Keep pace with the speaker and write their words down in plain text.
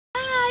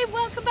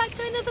welcome back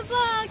to another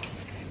vlog.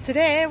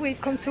 Today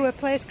we've come to a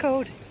place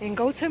called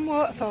Ingleton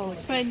Waterfall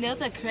for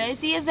another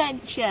crazy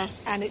adventure.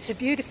 And it's a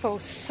beautiful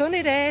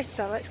sunny day,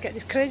 so let's get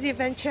this crazy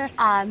adventure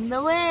on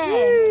the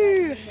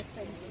way. Woo!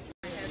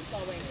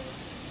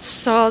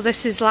 So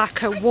this is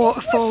like a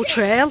waterfall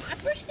trail,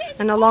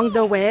 and along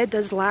the way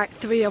there's like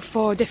 3 or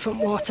 4 different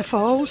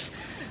waterfalls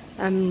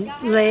and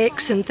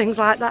lakes and things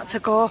like that to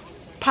go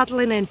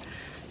paddling in.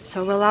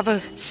 So we'll have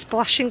a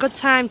splashing good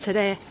time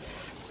today.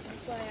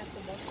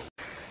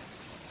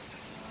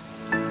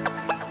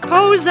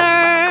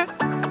 Poser!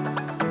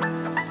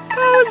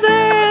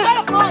 Poser!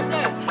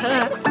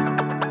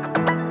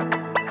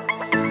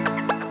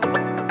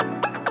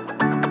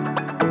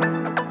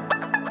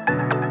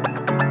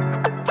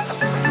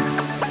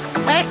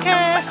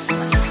 Becca!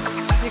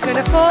 You're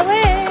gonna fall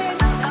in!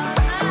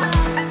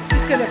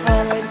 He's gonna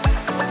fall in.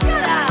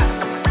 Shut up!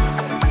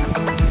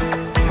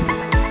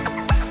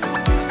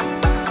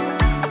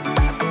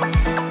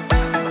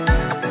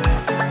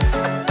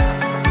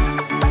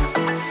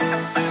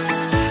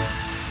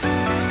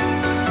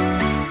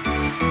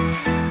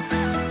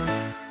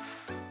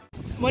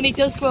 Money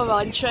does grow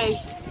on tree.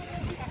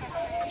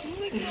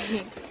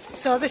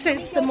 So this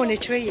is the money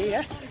tree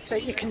here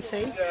that you can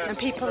see, and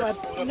people are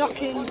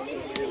knocking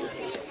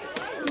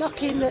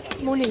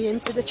money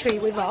into the tree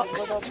with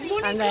rocks,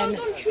 and then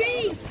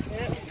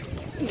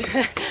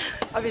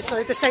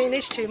obviously the saying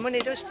is true, money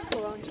does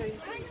grow on trees.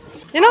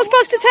 You're not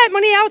supposed to take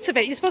money out of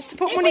it, you're supposed to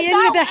put money in,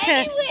 Rebecca.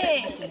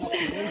 Anyway.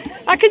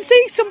 I can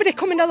see somebody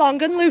coming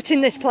along and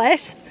looting this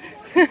place.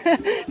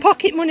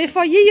 Pocket money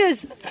for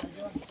years.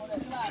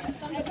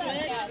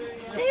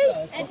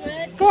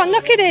 Go on,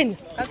 knock it in.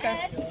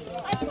 Okay.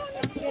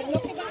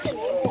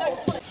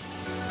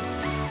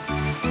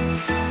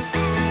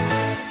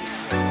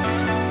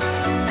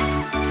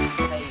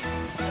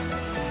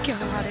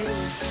 God, it's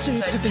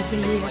super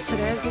busy here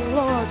today. There's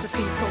loads of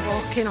people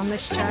walking on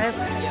this trail.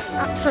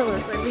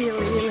 Absolutely,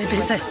 really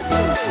busy.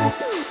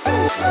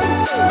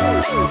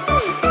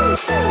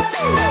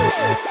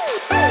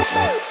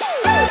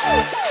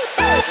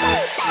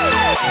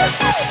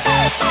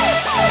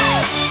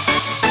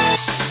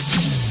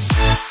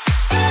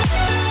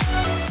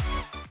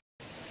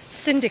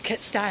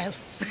 Syndicate style.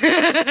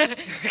 That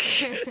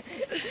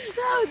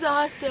was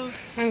awesome.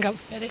 Hang on.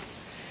 Ready?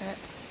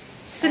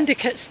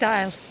 Syndicate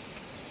style.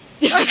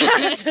 I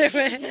can't do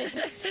it.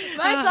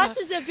 My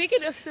glasses are big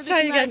enough to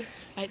try again.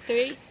 Right,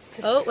 3.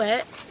 Oh,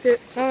 wait. 2.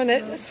 Oh, no,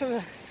 that's from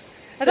a...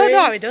 I don't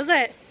know how he does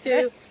it.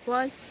 2,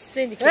 1,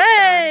 syndicate.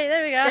 Hey,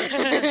 there we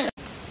go.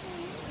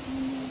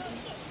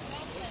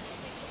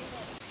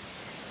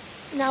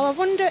 Now, I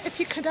wonder if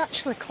you could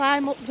actually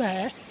climb up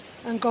there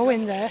and go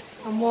in there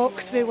and walk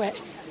through it.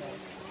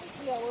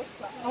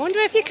 I wonder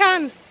if you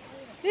can.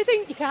 Do you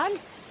think you can?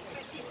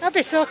 That'd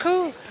be so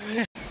cool.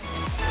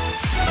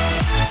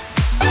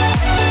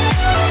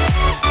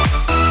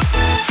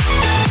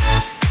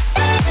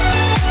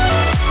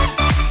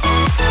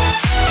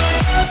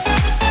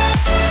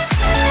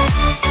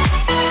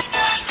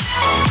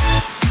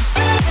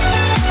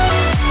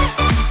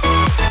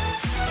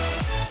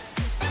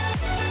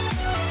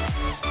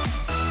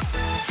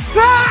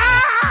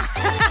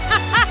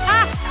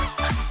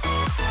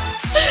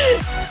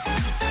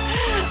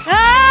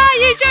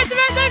 You tried to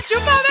make them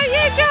jump over,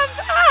 you jumped!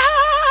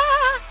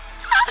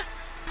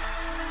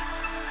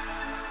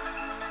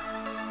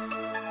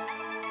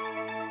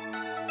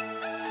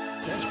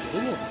 That's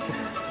cool.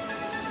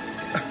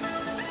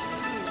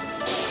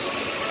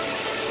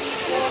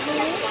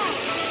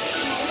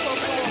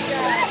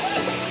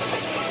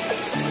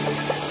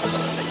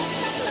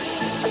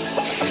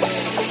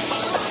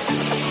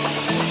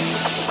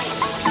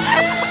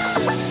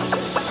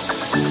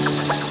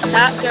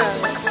 That goes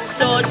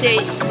so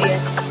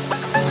devious.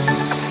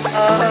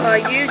 Oh,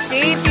 you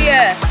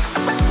devious.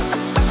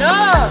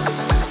 No!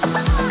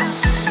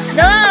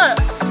 No!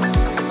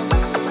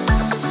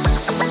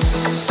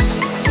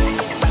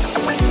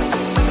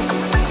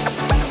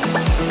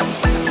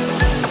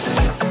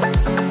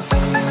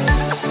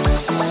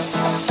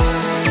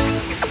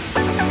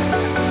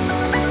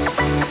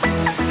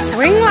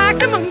 Swing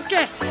like a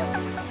monkey!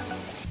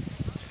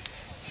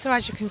 So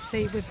as you can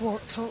see, we've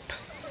walked up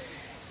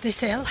this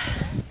hill.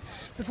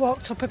 We've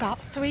walked up about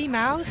 3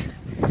 miles,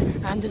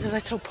 and there's a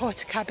little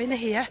porter cabin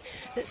here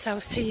that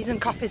sells teas and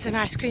coffees and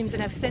ice creams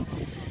and everything,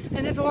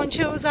 and everyone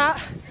chills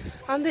out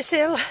on this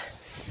hill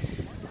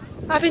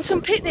having some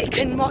picnic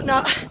and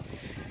whatnot.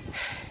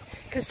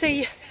 You can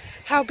see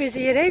how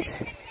busy it is.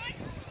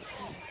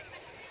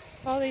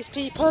 All these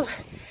people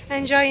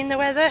enjoying the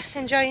weather,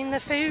 enjoying the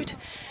food,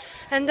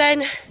 and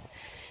then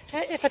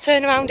if I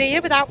turn around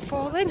here without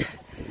falling,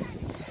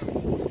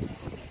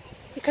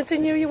 you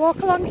continue your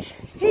walk along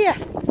here.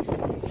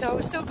 So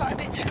we've still got a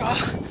bit to go.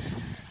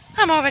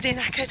 I'm already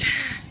knackered.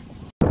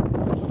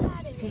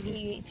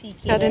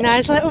 Got a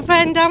nice little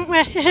friend, haven't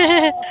we?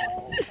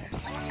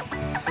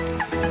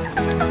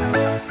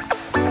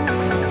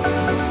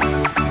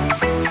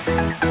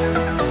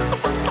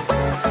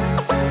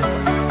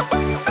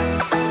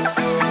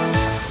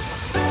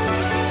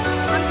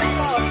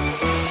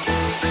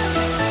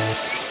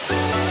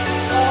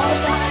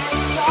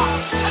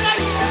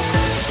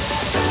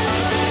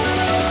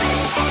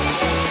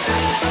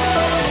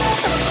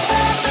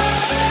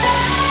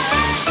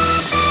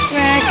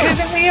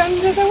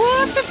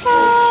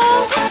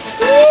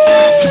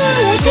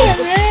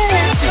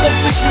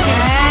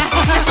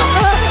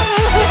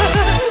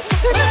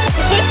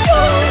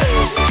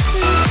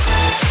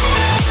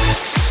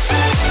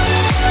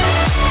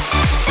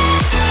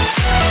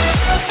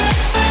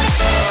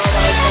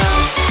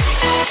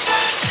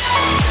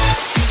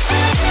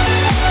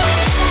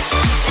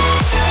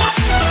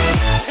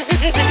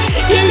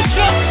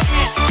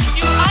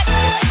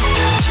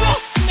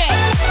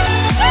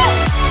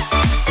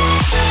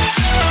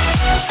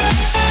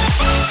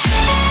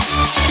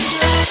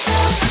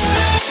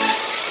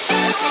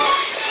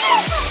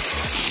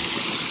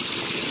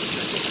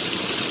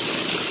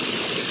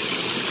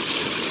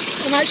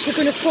 actually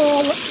going to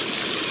fall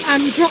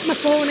and drop my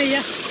phone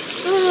here.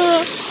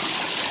 Oh,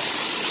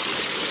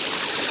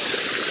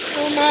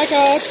 oh my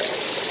god.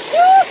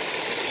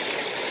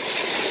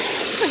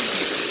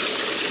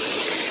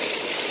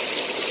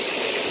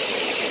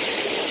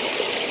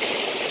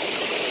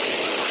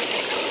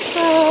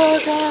 Oh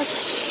god.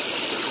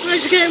 We're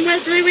just getting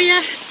wet through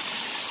here.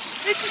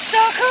 This is so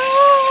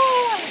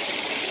cool!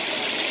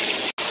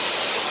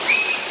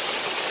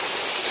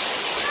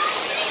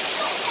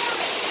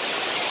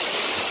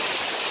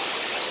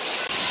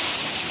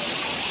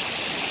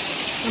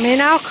 I mean,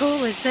 how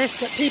cool is this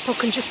that people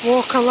can just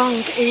walk along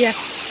here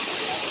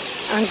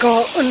and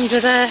go under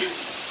there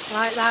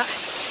like that?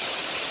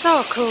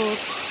 So cool.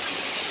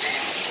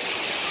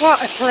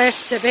 What a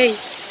place to be,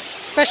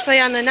 especially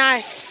on a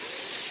nice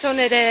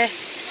sunny day.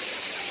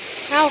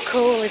 How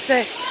cool is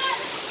this?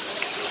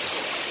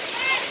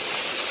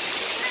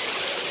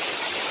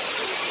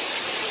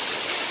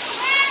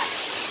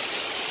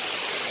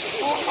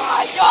 Oh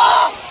my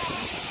god!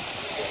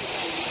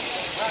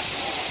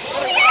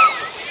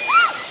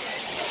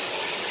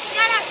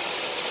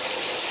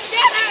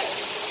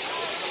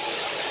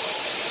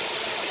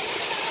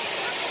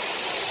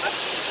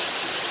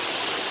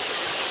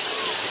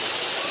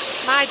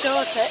 My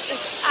daughter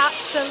is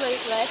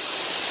absolutely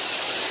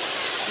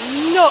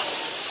nuts.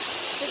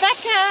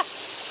 Rebecca!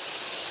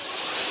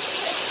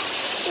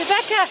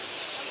 Rebecca!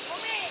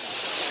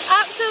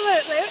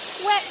 Absolutely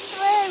wet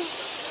through.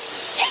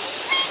 It's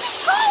really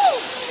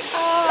cold!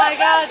 Oh my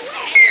god.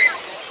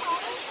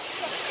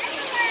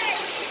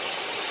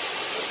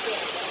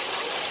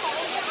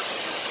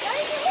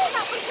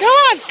 Go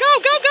on, go,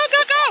 go, go,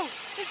 go, go!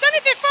 We've done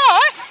it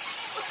before!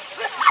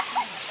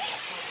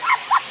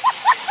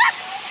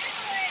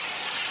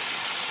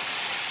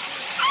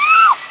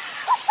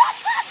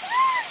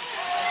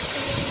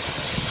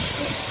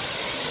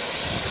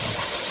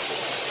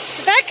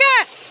 Rebecca!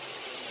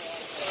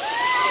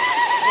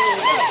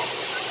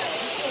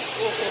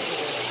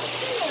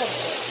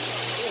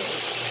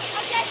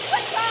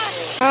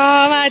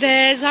 Oh my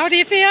days, how do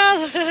you feel?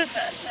 I feel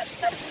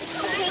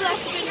like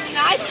I'm in an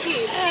ice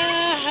cream.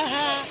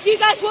 Do you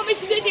guys want me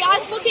to do the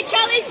ice bucket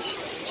challenge?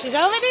 She's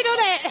already done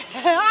it.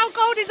 How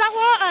cold is that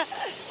water?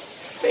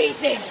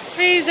 Freezing.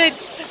 Freezing.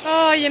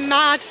 Oh, you're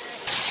mad.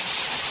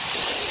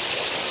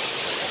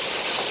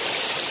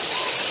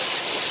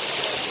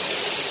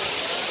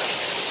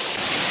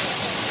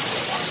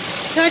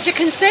 So as you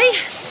can see,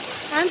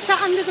 I'm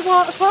sat under the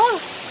waterfall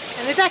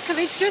and Rebecca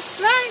is just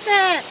right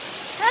there.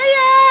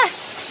 Hiya!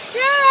 You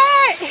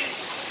alright?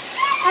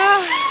 Oh.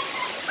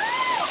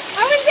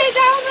 How is it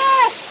down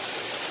there?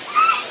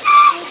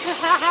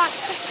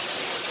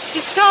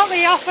 She's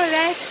totally off her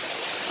head.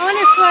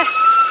 Honestly,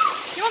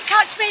 you won't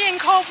catch me in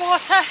cold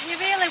water, you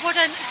really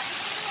wouldn't.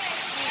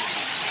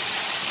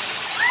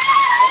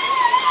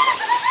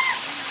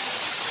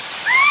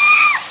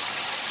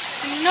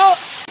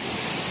 Nuts!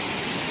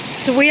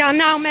 So we are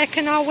now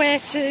making our way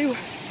to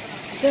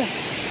the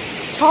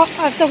top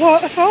of the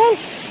waterfall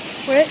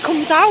where it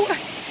comes out.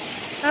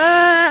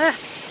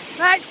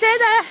 Right, stay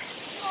there.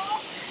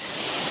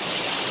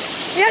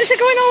 Are you actually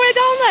going all the way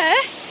down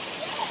there?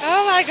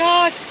 Oh my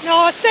god,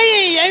 no,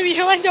 stay here,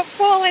 you'll end up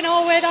falling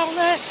all the way down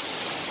there.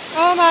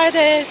 Oh my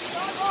days.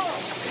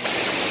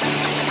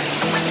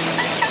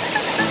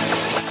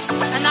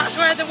 And that's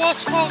where the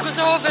waterfall goes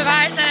over,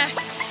 right there.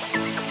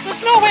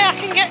 There's no way I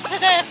can get to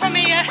there from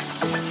here.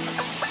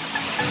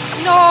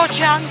 No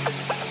chance.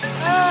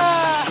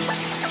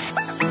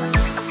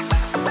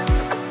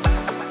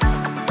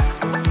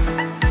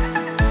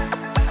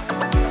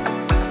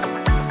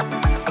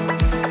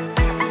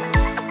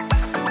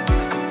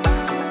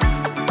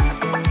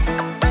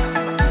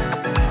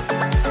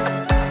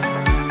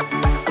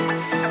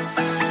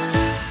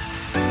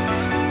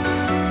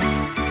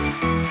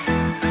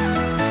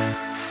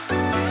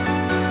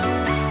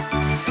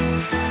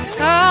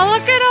 Oh,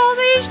 look at all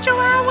these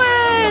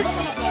chihuahuas.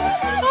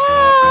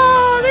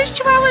 Oh, these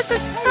chihuahuas are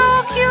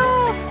so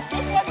cute.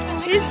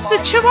 It's the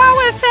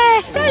chihuahua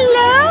face.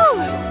 Hello.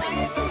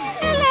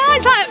 Hello.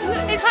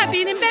 It's like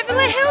being in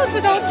Beverly Hills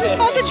with all the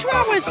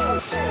chihuahuas.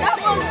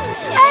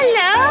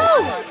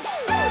 Hello.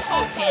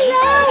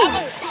 Hello.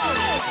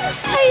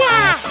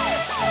 Hiya.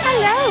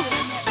 Hello.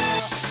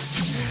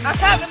 I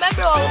can't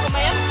remember all of them, I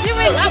am. You're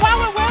in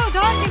Chihuahua world,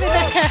 aren't you,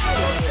 Rebecca?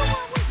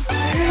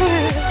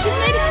 She's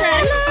made a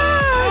friend.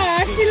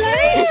 She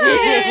likes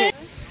it.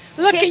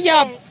 Look at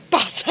your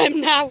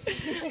bottom now.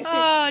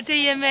 Oh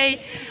dear me.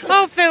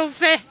 Oh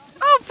filthy.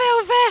 Oh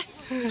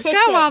filthy.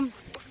 Go on.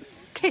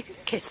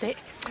 Kiss it.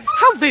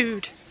 How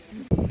rude.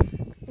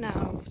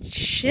 Now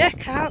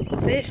check out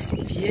this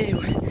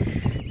view.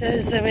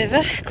 There's the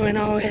river going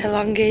all the way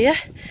along here.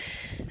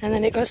 And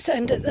then it goes to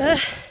end at there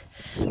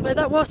where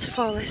that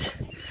waterfall is.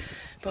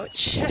 But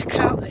check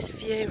out this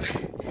view.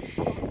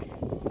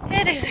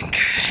 It is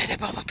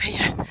incredible up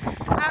here.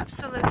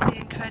 Absolutely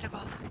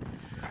incredible.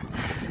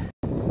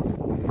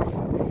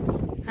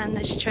 And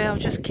this trail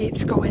just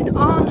keeps going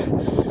on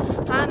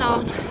and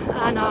on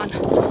and on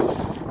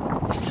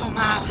for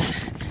miles.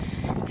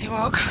 You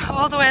walk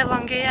all the way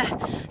along here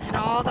and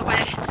all the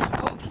way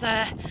up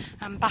there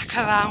and back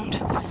around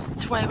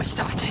to where we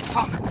started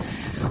from.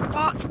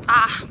 What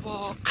a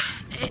walk.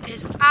 It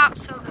is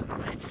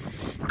absolutely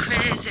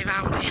crazy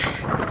round here.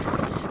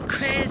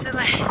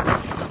 Crazily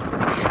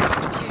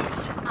good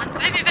views and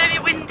very, very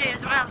windy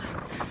as well.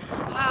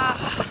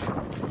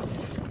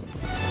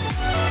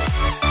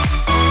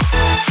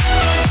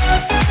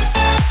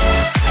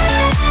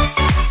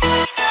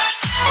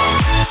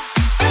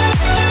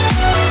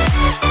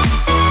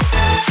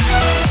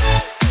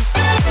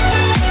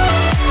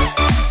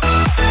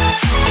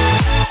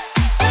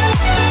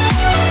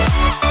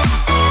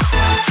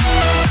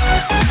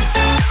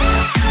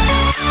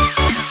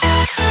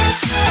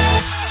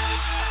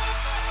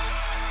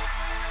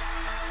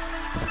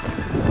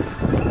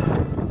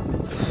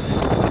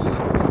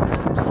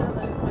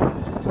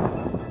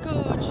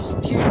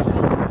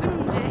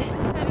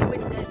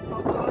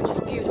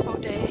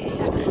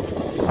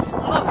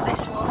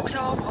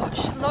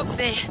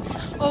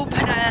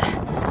 Open air,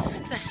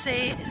 the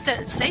sea,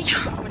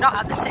 we're not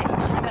at the sea,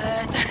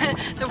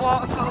 the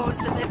waterfalls,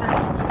 the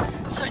rivers,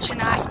 such a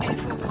nice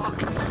beautiful walk.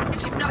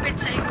 If you've not been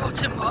to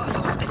Ingleton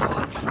Waterfalls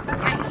before,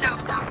 get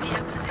yourself down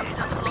here because it is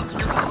a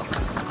lovely walk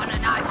on a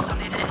nice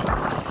sunny day.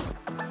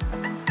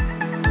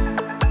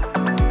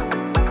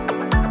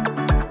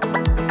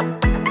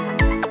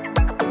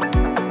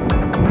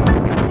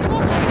 You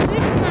look like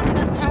Superman with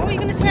that towel, are you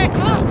going to take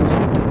off?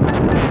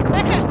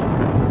 Becca?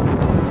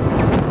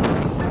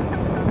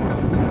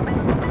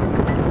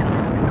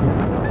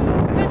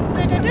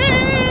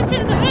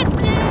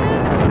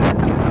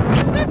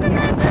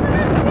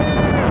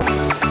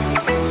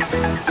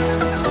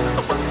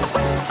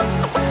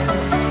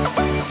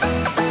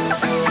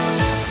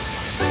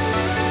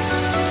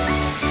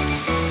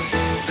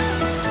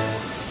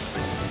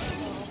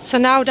 So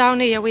now down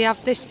here we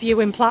have this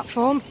viewing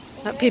platform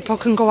that people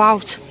can go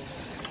out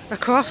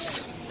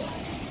across,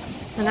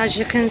 and as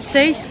you can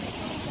see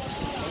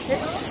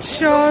it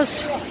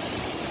shows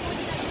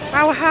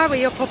how high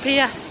we up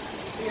here.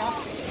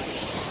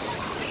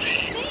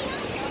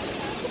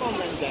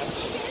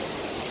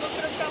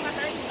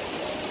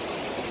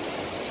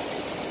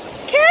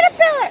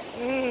 Caterpillar!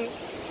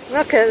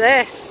 Look at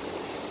this.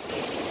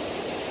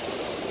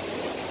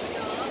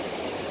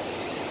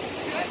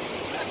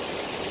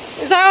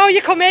 Is that all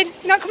you're coming?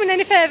 You're not coming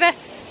any further?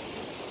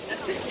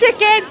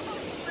 Chicken!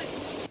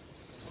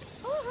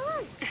 Oh,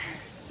 hi.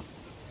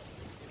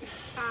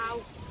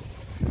 Ow.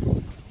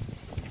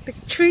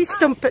 Big tree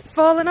stump that's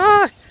fallen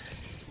over.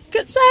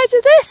 Get sides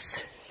of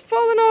this. It's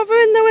fallen over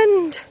in the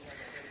wind.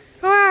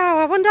 Wow,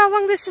 I wonder how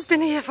long this has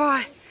been here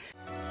for.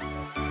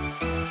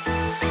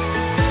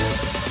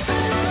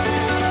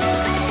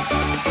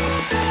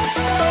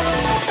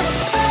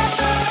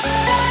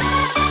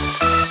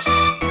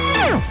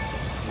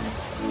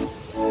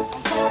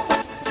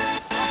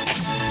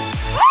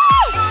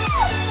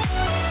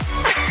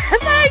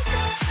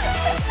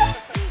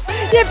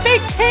 You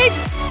big kid!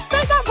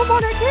 Expect that from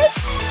one of kids!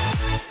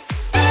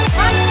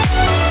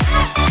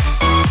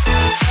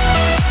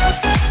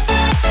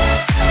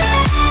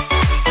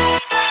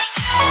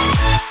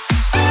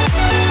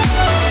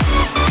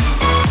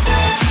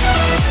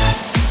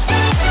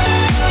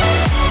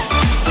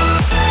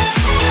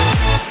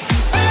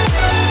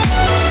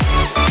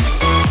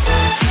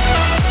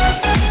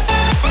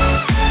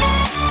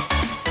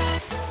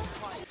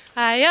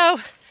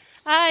 Ayo,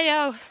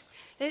 ayo,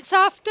 it's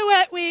off to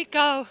work we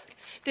go.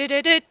 Do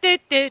do do do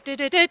do do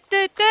do do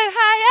do do.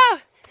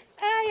 Ayo,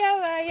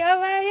 ayo,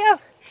 ayo, ayo.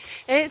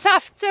 It's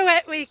off to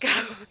work we go.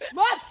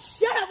 Mom,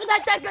 shut up with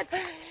that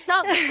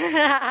stuff.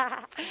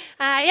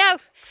 Ayo,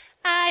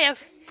 ayo.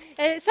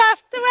 It's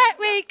off to work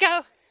we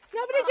go.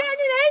 Nobody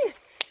joining in.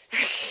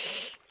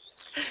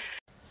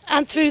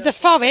 And through the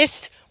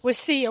forest we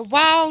see a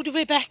wild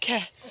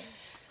Rebecca.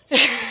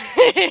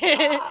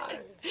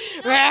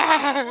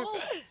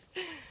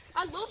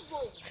 I love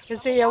wolves. You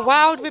see a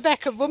wild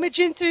Rebecca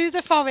rummaging through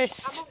the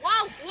forest. I'm a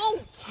wild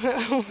wolf. I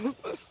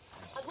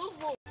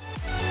love wolves.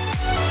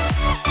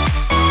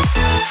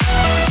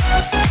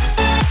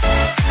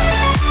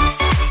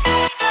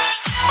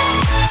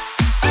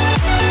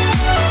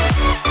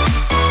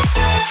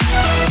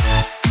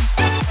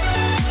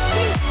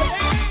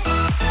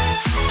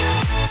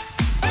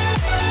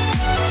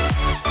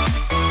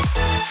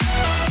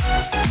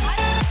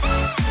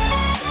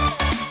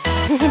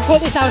 Put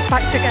this house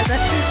back together.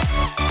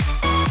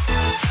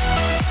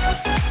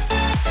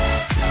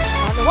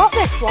 I don't know what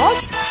this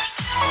was.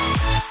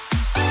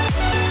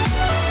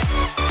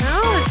 No,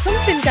 there's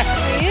something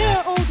definitely here.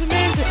 Old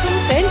remains of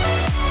something.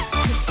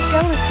 A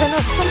skeleton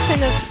or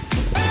something of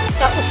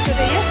that was stood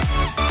here.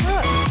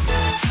 Look.